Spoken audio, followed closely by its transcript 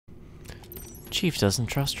Chief doesn't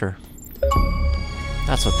trust her.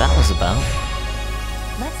 That's what that was about.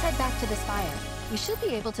 Let's head back to the Spire. We should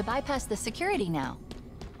be able to bypass the security now.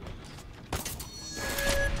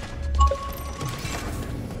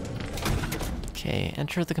 Okay,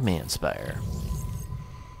 enter the command spire.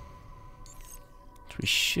 Which we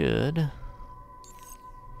should...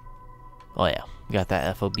 Oh yeah, we got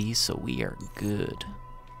that FOB, so we are good.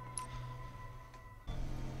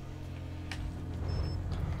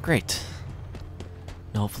 Great.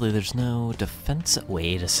 Now hopefully there's no defense...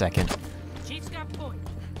 Wait a second.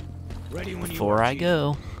 Before I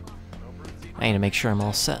go, I need to make sure I'm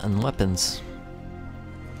all set on weapons.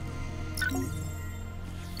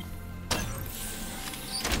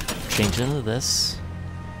 Change into this.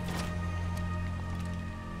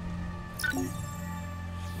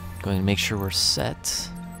 Going to make sure we're set.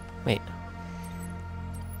 Wait.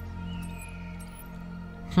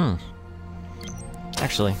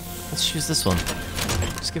 Actually, let's choose this one.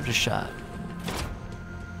 Let's give it a shot.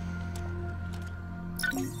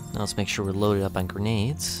 Now let's make sure we're loaded up on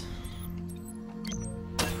grenades.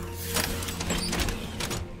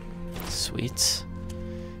 Sweet.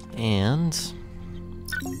 And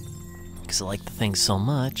because I like the thing so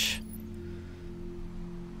much,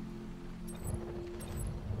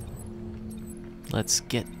 let's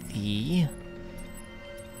get the...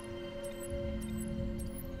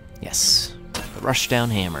 Yes, the rushdown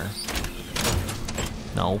hammer.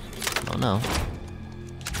 No, no, no.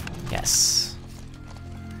 Yes.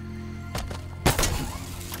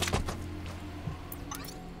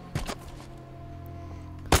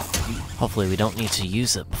 Hopefully we don't need to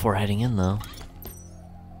use it before heading in, though.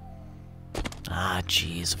 Ah,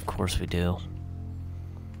 jeez, of course we do.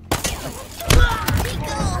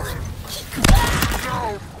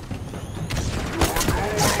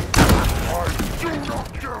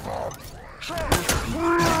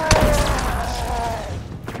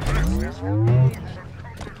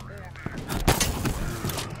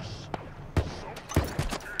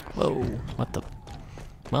 Whoa, what the...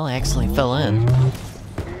 Well, I accidentally fell in.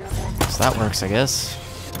 So that works, I guess.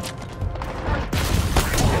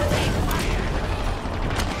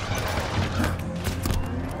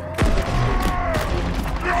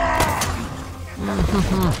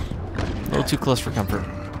 A little too close for comfort.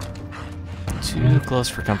 Too close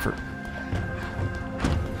for comfort.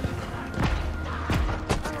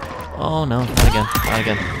 Oh no, not again, not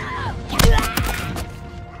again.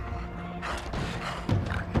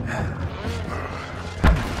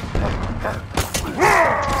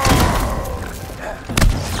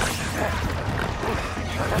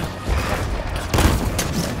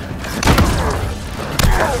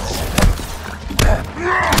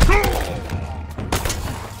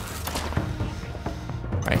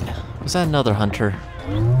 Was that another hunter?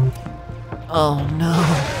 Oh no.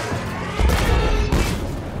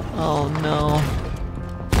 Oh no.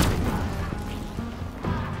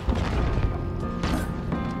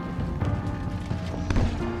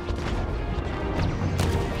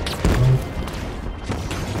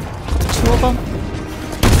 Two of them?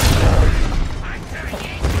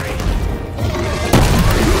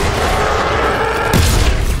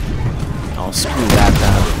 Oh, screw that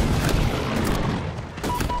down.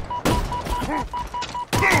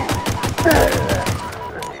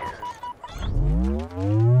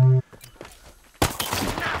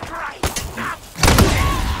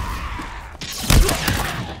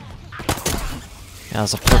 That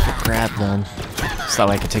was a perfect grab then, so that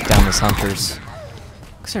way I could take down those hunters.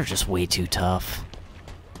 Because they're just way too tough.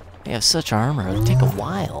 They have such armor, it'll take a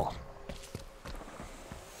while.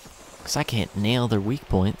 Because I can't nail their weak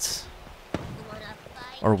points.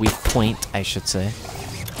 Or weak point, I should say.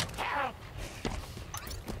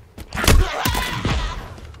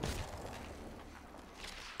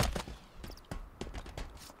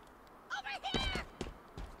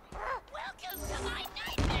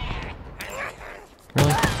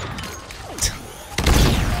 Really?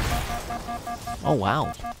 Oh,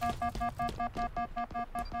 wow.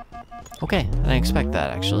 Okay, I didn't expect that,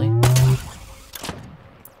 actually.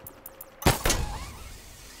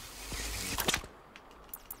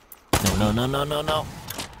 No, no, no, no, no, no.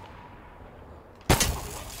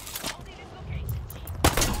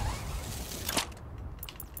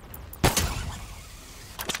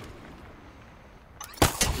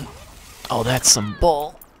 Oh, that's some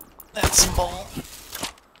bull. That's some bull.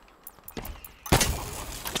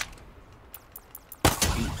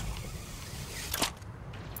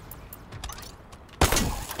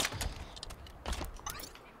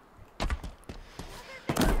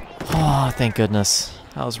 Oh, thank goodness.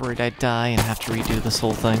 I was worried I'd die and have to redo this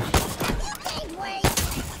whole thing.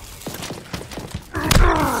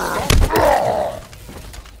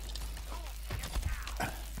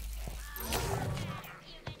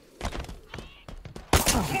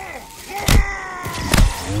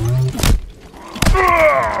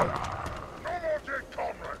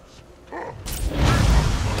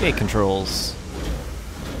 Gate controls.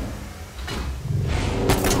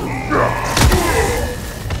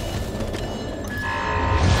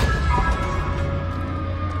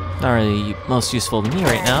 Not really most useful to me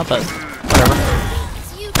right now, but whatever.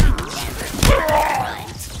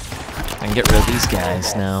 I can get rid of these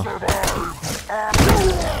guys now.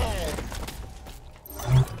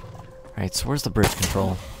 Alright, so where's the bridge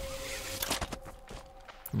control?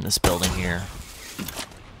 In this building here.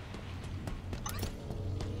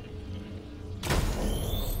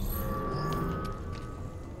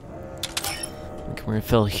 We can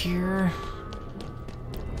refill here.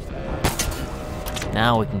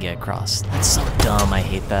 Now we can get across. That's so dumb, I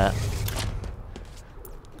hate that.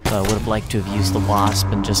 So I would have liked to have used the wasp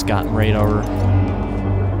and just gotten right over.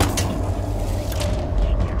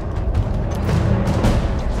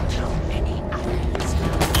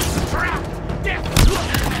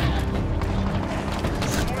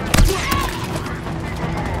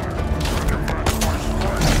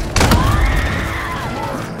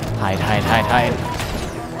 Hide, hide, hide, hide.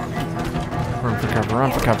 Run for cover,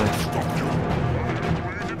 run for cover.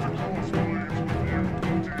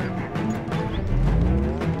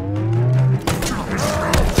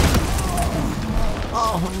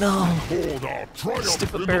 Oh no!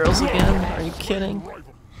 Stupid barrels again? Are you kidding?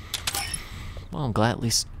 Well, I'm glad at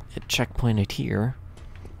least it checkpointed here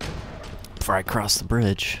before I cross the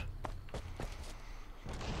bridge.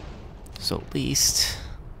 So at least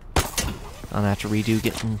I don't have to redo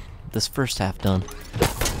getting this first half done.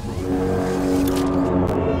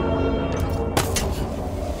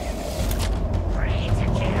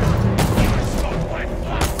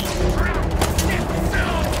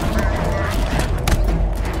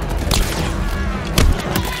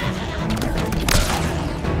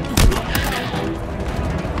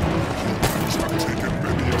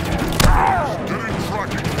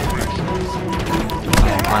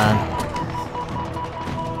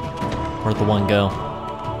 Where'd the one go?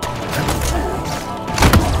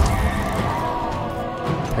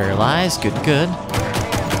 Paralyzed, good, good.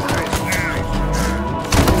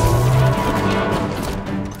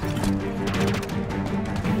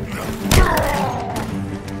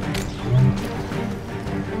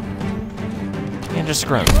 And just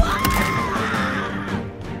grunt.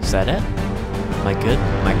 Is that it? Am I good?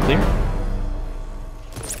 Am I clear?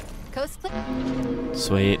 Coast clip.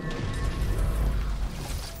 Sweet.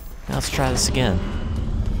 Now let's try this again.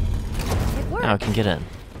 It worked. Now I can get in.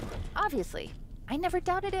 Obviously. I never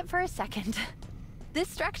doubted it for a second. This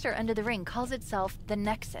structure under the ring calls itself the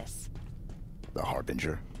Nexus. The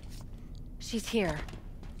Harbinger? She's here.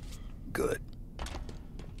 Good.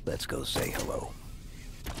 Let's go say hello.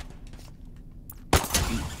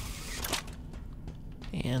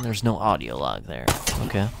 And there's no audio log there.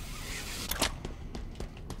 Okay.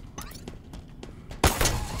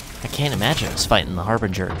 I can't imagine us fighting the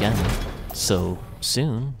Harbinger again so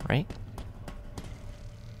soon, right?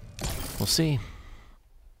 We'll see.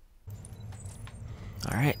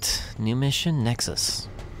 Alright, new mission, Nexus.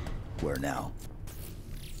 Where now?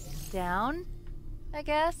 Down, I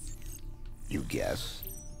guess? You guess.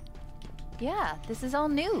 Yeah, this is all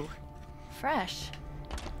new. Fresh.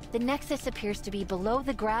 The Nexus appears to be below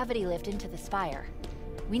the gravity lift into the Spire.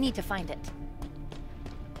 We need to find it.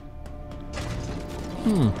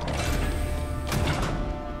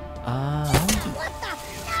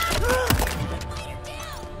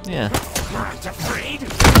 Yeah. Not afraid?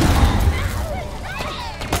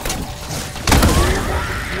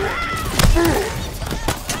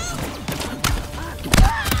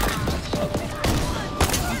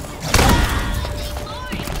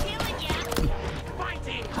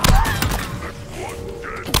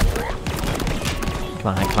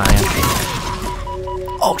 Come on, come on.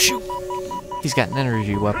 Oh, shoot! He's got an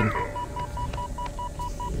energy weapon.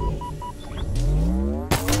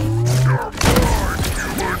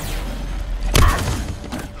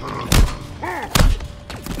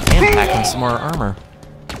 And packing some more armor.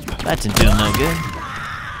 That didn't do him no good.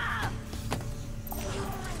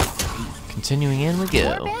 Continuing in we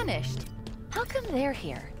We're go. banished. How come they're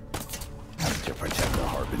here? To protect the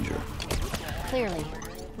Harbinger. Clearly.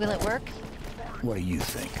 Will it work? What do you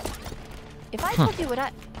think? If I told you what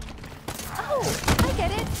I... Oh, I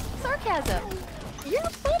get it. Sarcasm. You're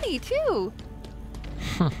funny, too.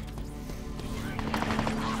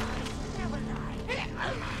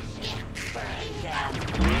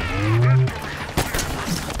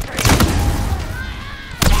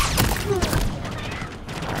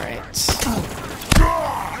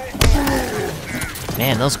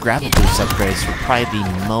 Man, those grapple boost upgrades were probably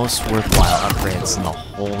the most worthwhile upgrades in the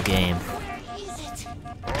whole game.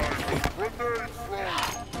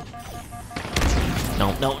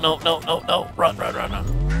 No, no, no, no, no, no. Run, run, run,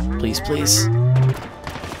 run. Please, please.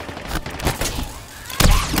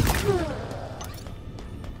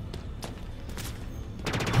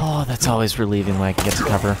 Oh, that's always relieving when I can get to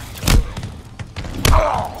cover.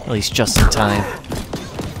 At least just in time.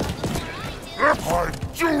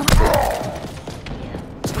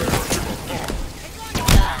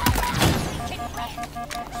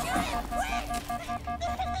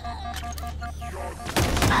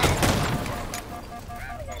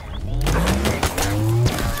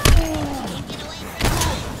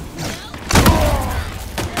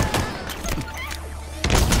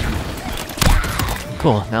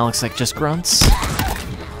 Cool, now looks like just grunts.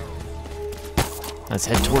 Let's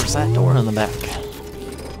head towards that door on the back.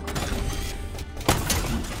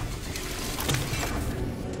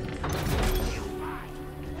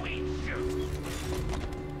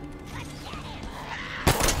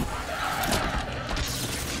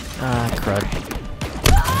 Ah, crud.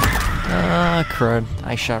 Ah, crud.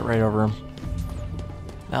 I shot right over him.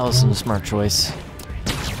 That wasn't a smart choice.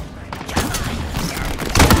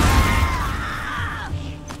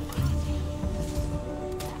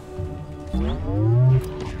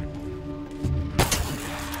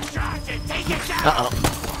 Uh-oh.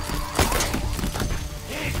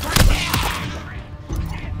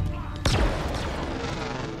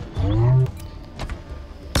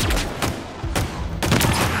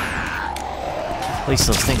 At least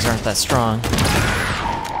those things aren't that strong.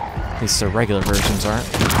 At least their regular versions aren't.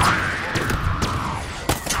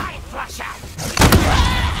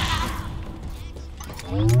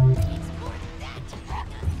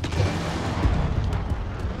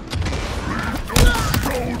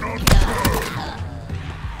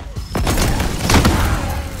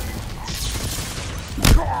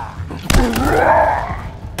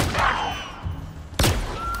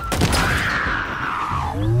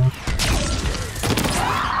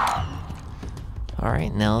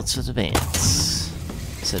 Alright, now let's advance.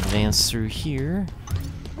 Let's advance through here.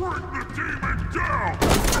 Bring the demon down!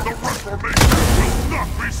 The reformation will not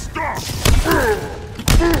be stopped!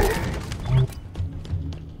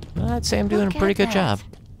 Well, I'd say I'm doing a pretty good job.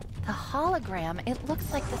 The hologram, it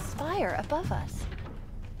looks like the spire above us.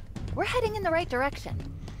 We're heading in the right direction.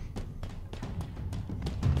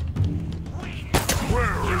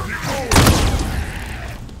 Where is he going?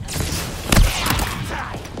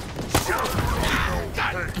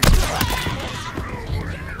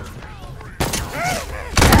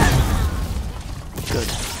 Good.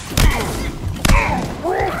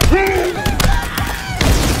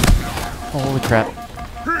 Holy crap.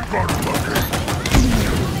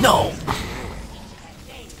 No!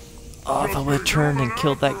 Oh, if I would have turned and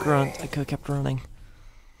killed that grunt, I could have kept running.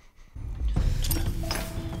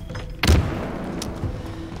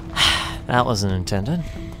 That wasn't intended.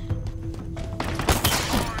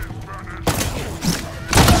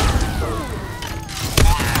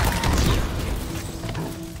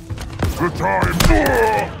 The time!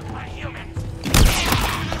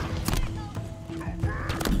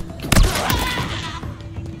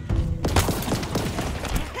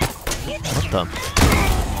 What the?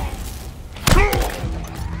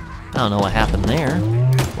 I don't know what happened there.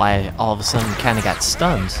 Why I all of a sudden kind of got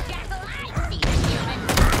stunned.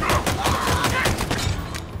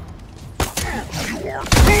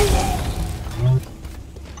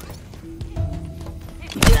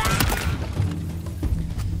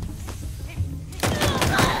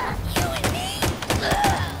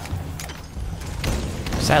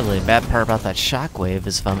 Sadly, the bad part about that shockwave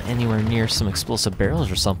is if I'm anywhere near some explosive barrels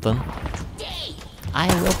or something, I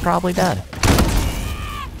will probably die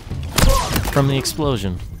from the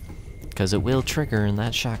explosion, because it will trigger in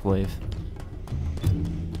that shockwave.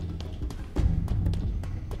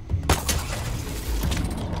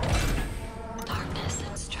 Darkness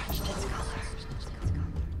that stretched its color,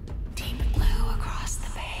 deep blue across the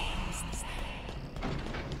veins.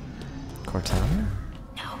 Cortana?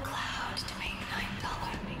 No cloud to make night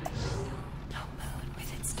duller, no moon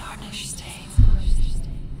with its tarnished stains.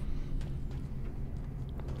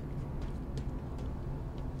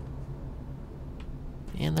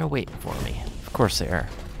 And they're waiting for me. Of course they are.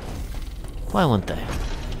 Why wouldn't they?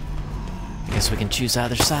 I guess we can choose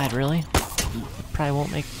either side, really. It probably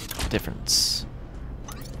won't make a difference.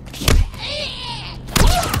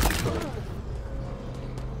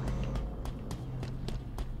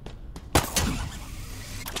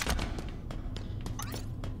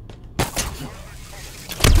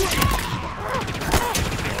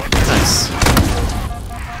 Nice.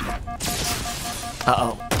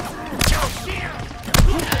 Uh-oh.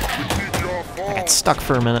 I got stuck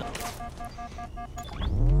for a minute.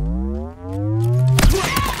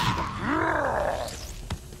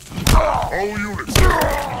 All units.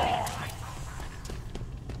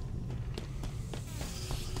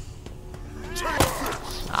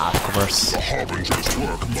 Ah, of course. The Harbinger's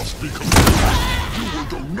work must be completed. You will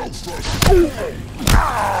go no further.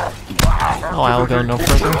 Oh, I will go no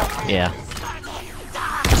further? Yeah.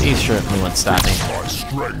 He certainly won't stop me. My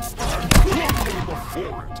strength and glory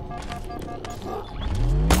before it.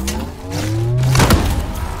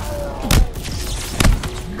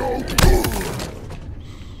 No good.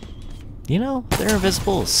 You know, they're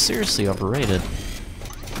invisible is seriously overrated.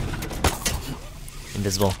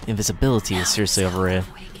 Invisibility is seriously overrated.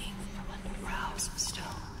 Waking from under brows of stone.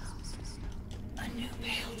 A new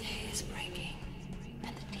pale day is breaking,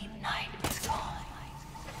 and the deep night is gone.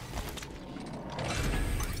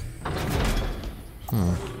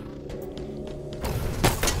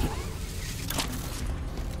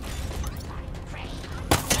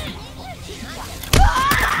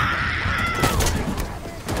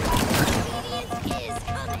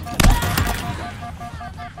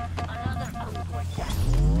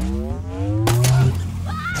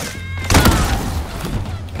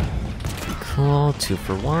 Cool, 2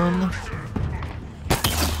 for 1.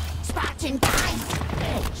 Spartan time!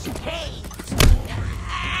 Hey!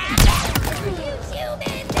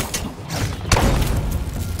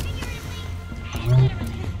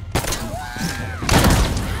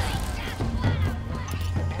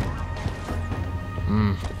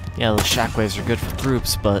 Yeah, those shockwaves are good for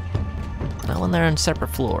groups, but not when they're on separate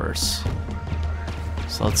floors.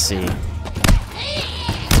 So let's see.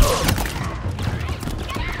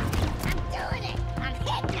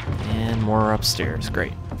 And more upstairs,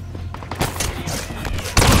 great.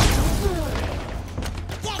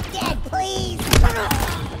 Get dead, please!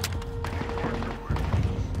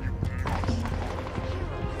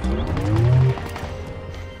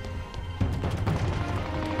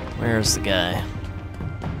 Where's the guy?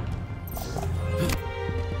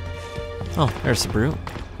 Oh, there's the brute.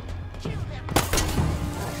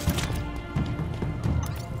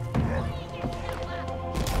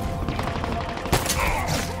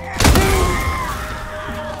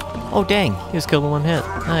 Oh dang, he was killed in one hit.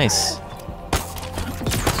 Nice.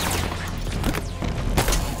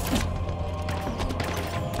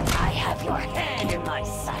 I have your hand in my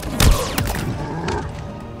sight.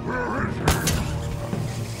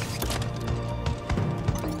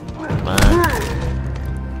 Come on.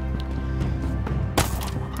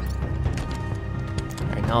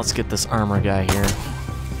 Alright, now let's get this armor guy here.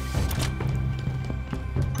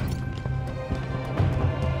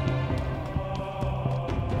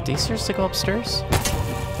 Did he seriously go upstairs?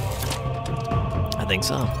 I think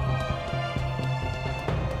so.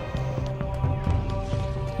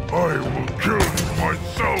 I will kill you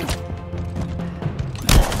myself.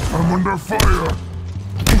 I'm under fire.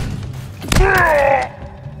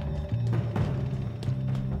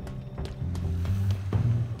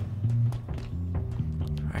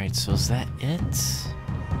 Alright, so is that it?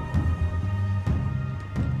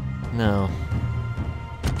 No.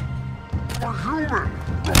 A human.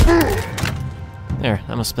 There,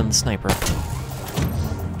 that must have been the sniper.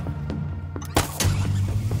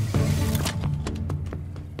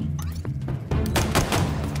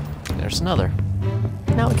 There's another.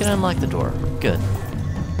 Now we can unlock the door. Good.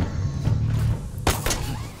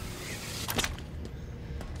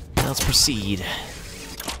 Now let's proceed.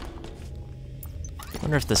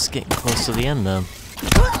 Wonder if this is getting close to the end, though.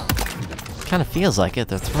 Kind of feels like it.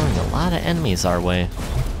 They're throwing a lot of enemies our way.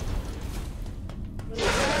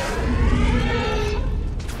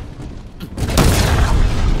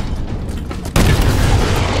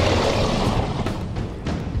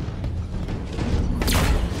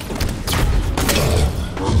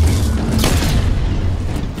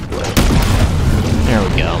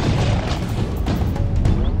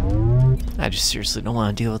 I just seriously don't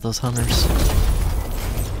want to deal with those hunters.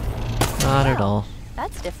 Not at all.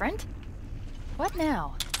 That's different. What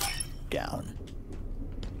now? Down.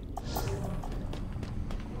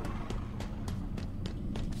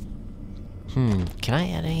 Can I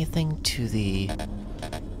add anything to the...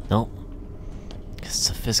 Nope. Because it's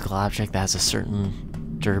a physical object that has a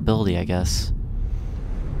certain durability, I guess.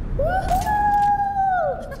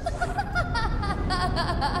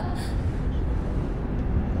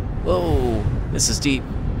 Whoa! This is deep.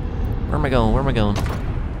 Where am I going? Where am I going?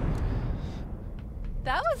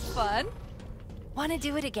 That was fun. Want to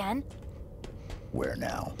do it again? Where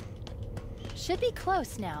now? Should be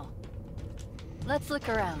close now. Let's look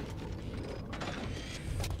around.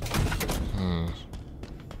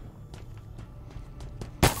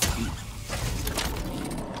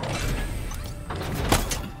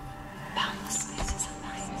 Boundless spaces of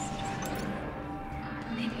night.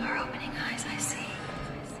 Maybe our opening eyes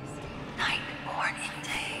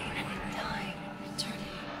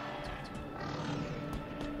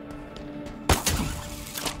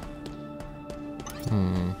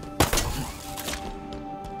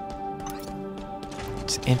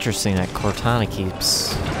It's interesting that Cortana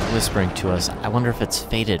keeps whispering to us. I wonder if it's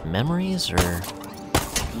faded memories, or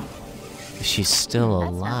if she's still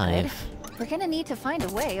That's not alive. good. We're gonna need to find a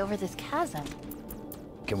way over this chasm.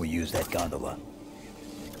 Can we use that gondola?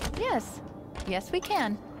 Yes. Yes, we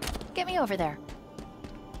can. Get me over there.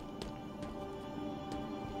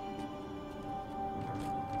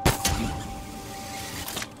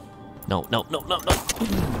 No, no, no, no, no.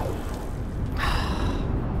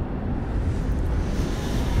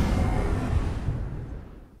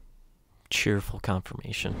 Cheerful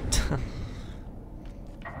confirmation.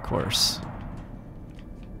 Of course.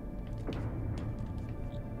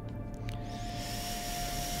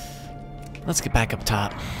 Let's get back up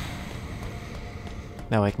top.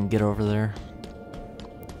 Now I can get over there.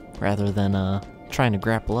 Rather than trying to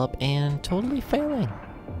grapple up and totally failing.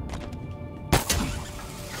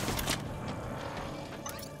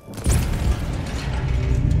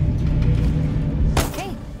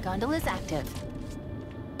 Okay, gondola's active.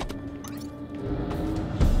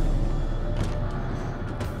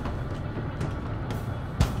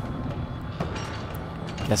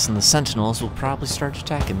 Guessing the sentinels will probably start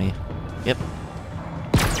attacking me. Yep.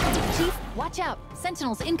 Chief, watch out!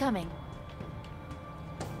 Sentinels incoming!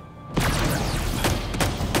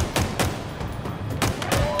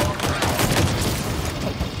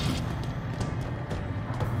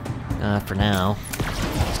 For now,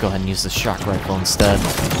 let's go ahead and use the shock rifle instead.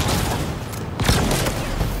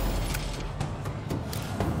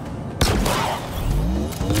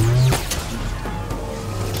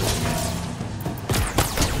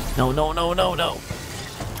 No, no, no, no, no!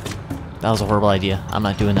 That was a horrible idea. I'm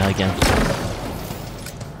not doing that again.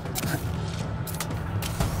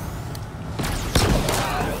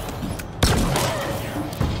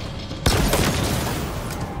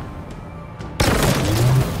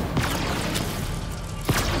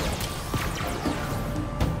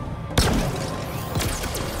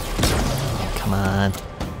 Come on.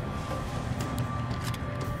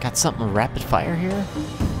 Got something rapid fire here?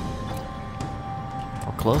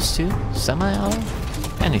 Or close to? Semi-auto?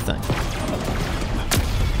 Anything.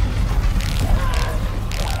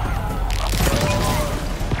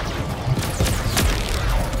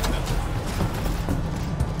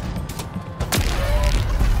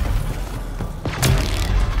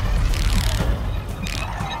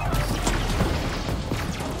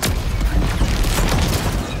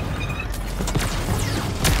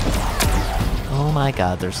 Oh my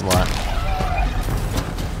god, there's a lot.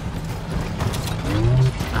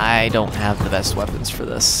 I don't have the best weapons for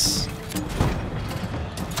this.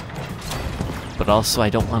 But also I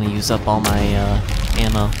don't want to use up all my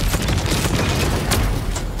ammo.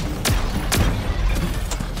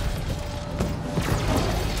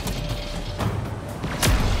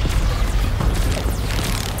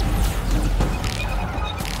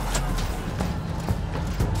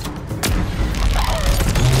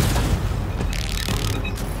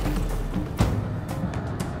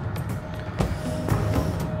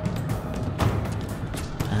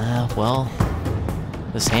 Well,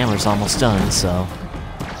 this hammer's almost done, so...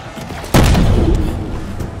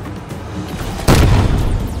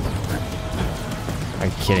 Are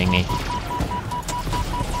you kidding me?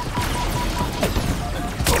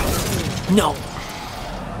 No!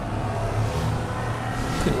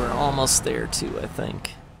 We were almost there too, I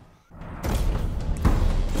think.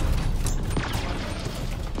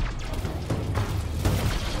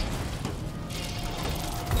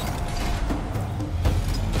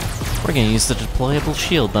 We're gonna use the deployable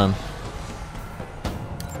shield then.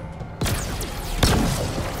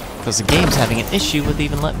 Because the game's having an issue with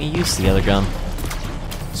even letting me use the other gun.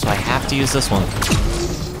 So I have to use this one.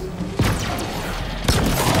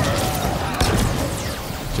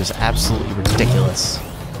 Which is absolutely ridiculous.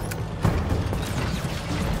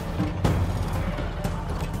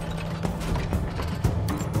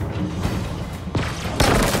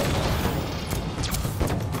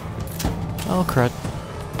 Oh crud.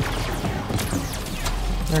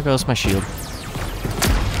 There goes my shield.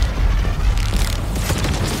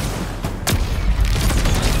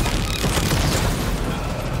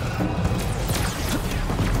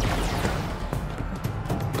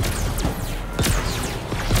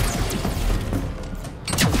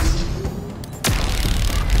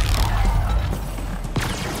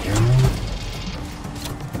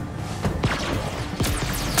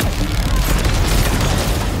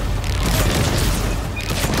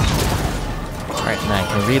 Alright, now I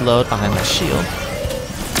can reload behind my shield.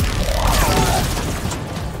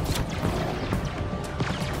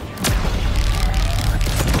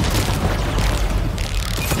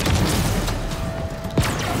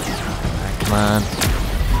 Alright, come on.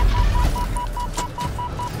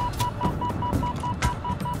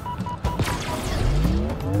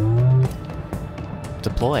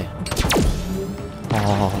 deploy.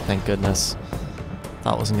 Oh, thank goodness.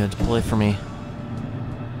 Thought it wasn't gonna deploy for me.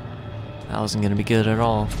 That wasn't gonna be good at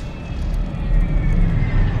all.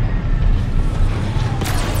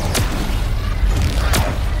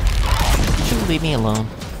 Should you leave me alone?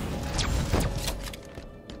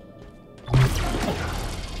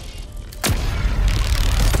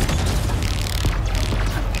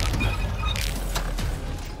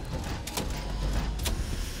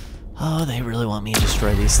 Oh, they really want me to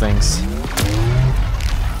destroy these things.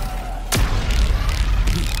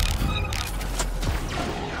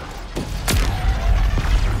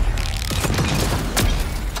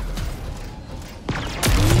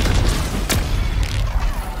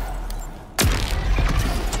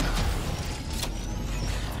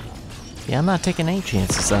 Yeah, I'm not taking any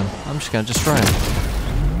chances then. I'm just gonna destroy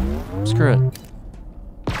him. Screw it.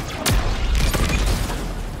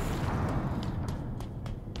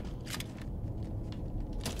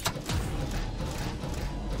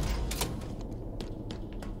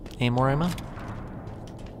 Any more ammo?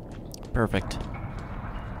 Perfect.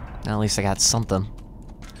 Now at least I got something.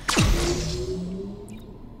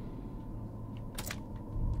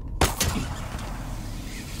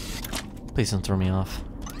 Please don't throw me off.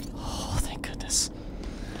 Oh, thank goodness.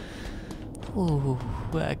 Ooh,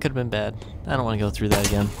 that could have been bad. I don't want to go through that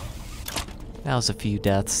again. That was a few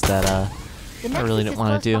deaths that I really didn't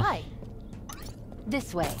want to do. By.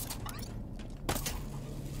 This way.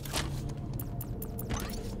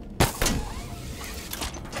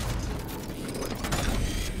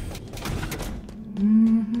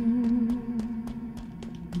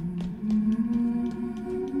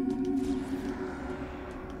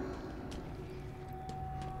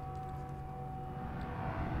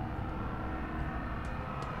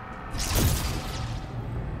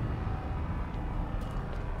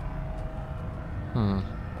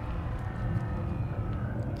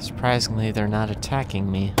 Surprisingly, they're not attacking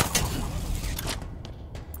me.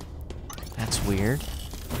 That's weird.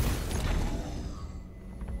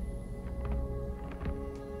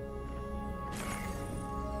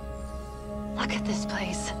 Look at this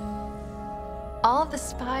place. All the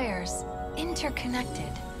spires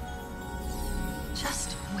interconnected.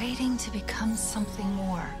 Just waiting to become something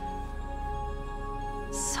more.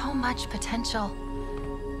 So much potential.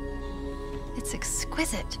 It's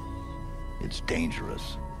exquisite. It's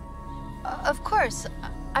dangerous. Of course,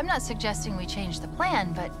 I'm not suggesting we change the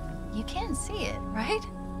plan, but you can see it, right?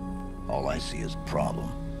 All I see is problem.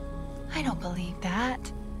 I don't believe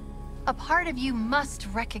that. A part of you must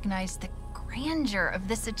recognize the grandeur of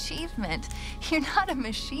this achievement. You're not a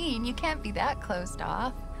machine. You can't be that closed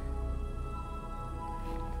off.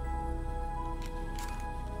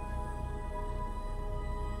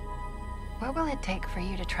 What will it take for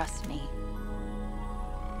you to trust me?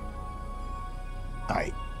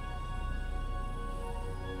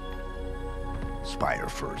 Spire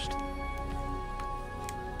first.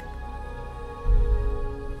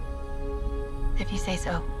 If you say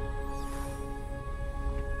so.